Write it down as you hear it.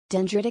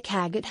Dendritic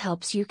agate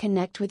helps you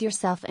connect with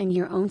yourself and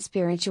your own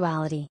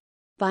spirituality.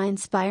 By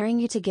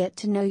inspiring you to get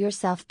to know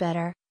yourself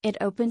better, it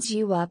opens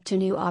you up to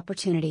new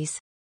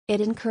opportunities.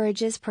 It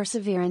encourages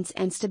perseverance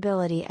and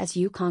stability as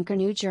you conquer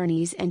new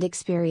journeys and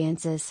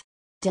experiences.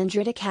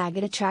 Dendritic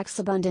agate attracts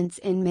abundance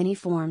in many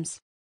forms.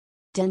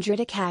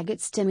 Dendritic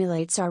agate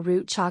stimulates our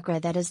root chakra,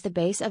 that is the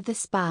base of the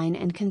spine,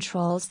 and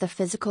controls the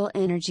physical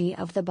energy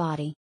of the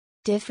body.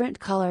 Different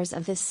colors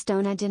of this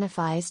stone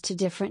identifies to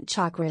different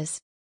chakras.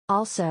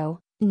 Also,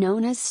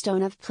 known as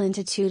stone of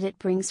plenitude, it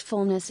brings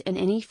fullness in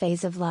any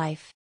phase of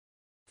life.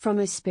 From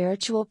a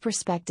spiritual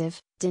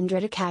perspective,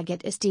 dendritic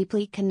agate is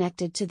deeply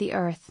connected to the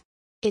earth.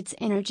 Its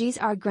energies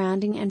are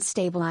grounding and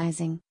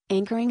stabilizing,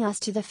 anchoring us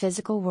to the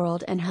physical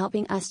world and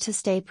helping us to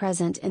stay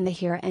present in the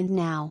here and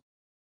now.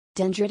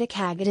 Dendritic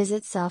agate is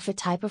itself a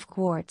type of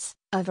quartz,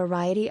 a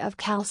variety of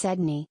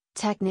chalcedony,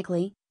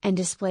 technically, and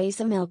displays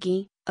a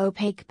milky,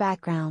 opaque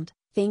background.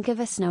 Think of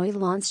a snowy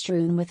lawn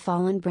strewn with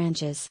fallen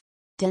branches.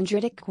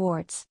 Dendritic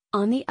quartz,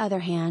 on the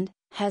other hand,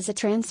 has a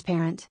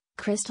transparent,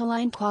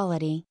 crystalline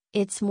quality.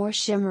 It's more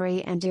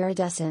shimmery and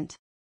iridescent.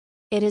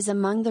 It is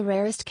among the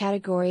rarest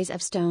categories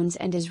of stones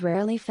and is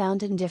rarely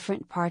found in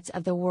different parts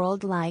of the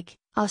world like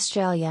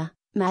Australia,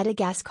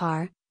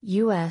 Madagascar,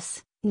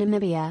 US,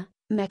 Namibia,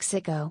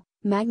 Mexico,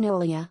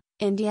 Magnolia,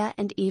 India,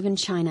 and even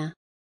China.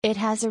 It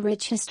has a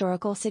rich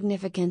historical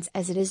significance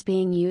as it is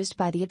being used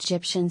by the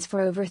Egyptians for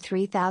over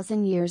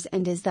 3,000 years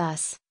and is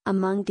thus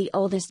among the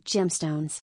oldest gemstones.